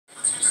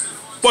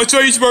What's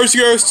up, YouTubers,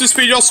 guys? This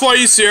video just why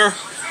he's here.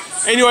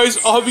 Anyways,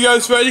 I hope you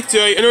guys are ready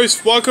today.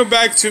 Anyways, welcome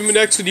back to my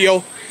next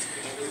video.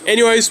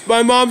 Anyways,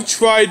 my mom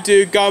tried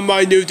to get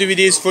my new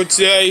DVDs for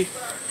today.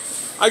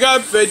 I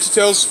got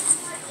veggietales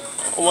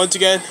once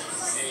again.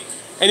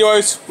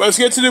 Anyways, let's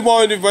get to the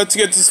one and let's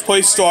get this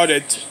place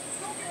started.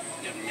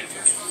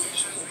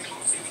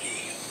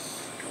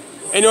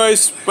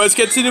 Anyways, let's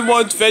get to the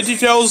one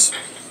veggietales,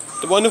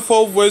 the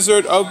wonderful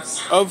Wizard of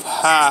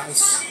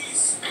Oz.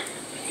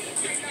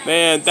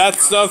 Man,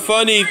 that's not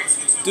funny.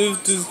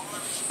 The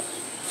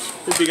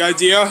big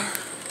idea.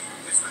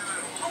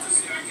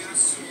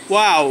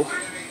 Wow.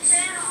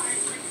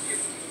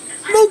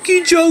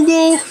 Monkey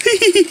Jungle.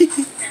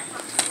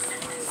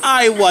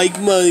 I like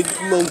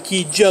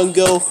Monkey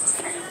Jungle.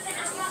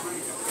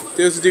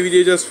 There's the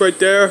DVD just right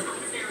there.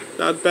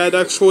 Not bad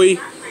actually.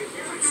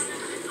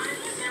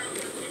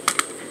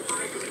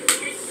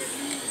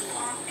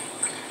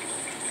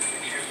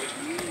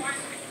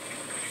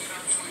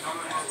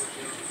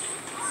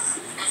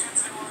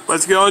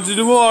 Let's get on to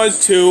the one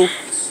to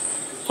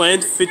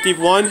Plant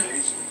 51.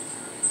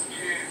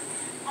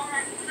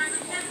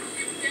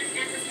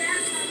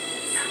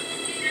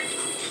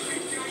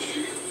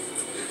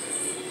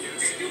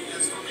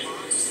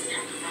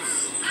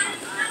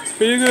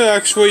 Pretty good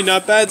actually,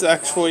 not bad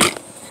actually.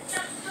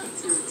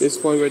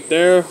 This one right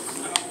there.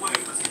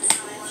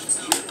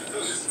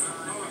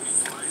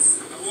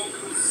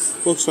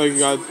 Looks like you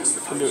got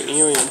a new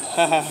alien.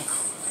 Haha.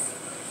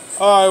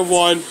 Alright,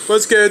 one.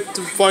 Let's get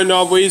to find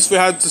out ways we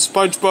had the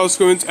SpongeBob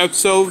SquarePants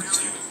episode.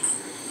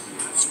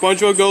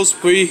 SpongeBob Goes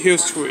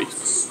Prehistory.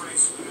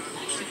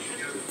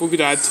 Look at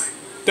that.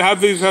 They have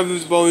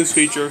these bonus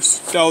features.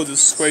 That was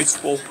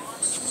disgraceful.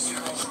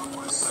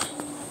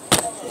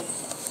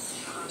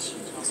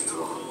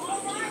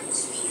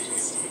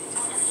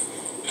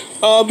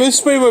 This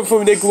is went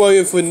from Nick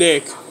Williams for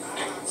Nick,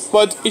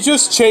 but it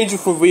just changed it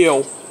for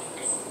real.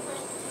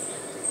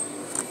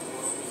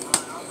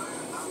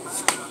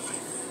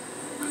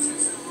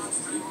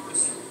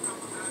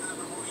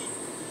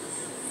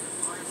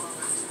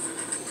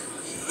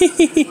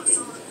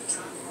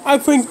 I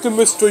think the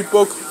mystery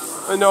book,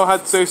 I know I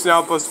had to say this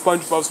now, but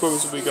SpongeBob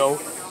SquarePants we go.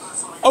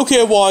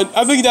 Okay, one,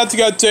 I think that's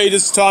gonna take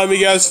this time, I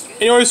guess.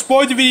 Anyways,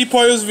 support the video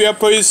players, we are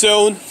pretty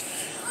soon.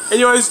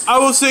 Anyways, I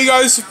will see you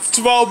guys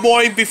tomorrow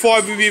morning before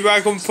I be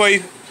back and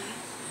play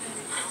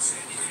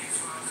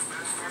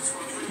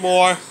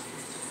more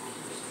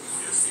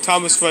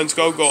Thomas Friends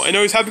Go Go.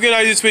 Anyways, have a good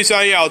night, this is me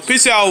signing out.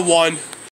 Peace out, one.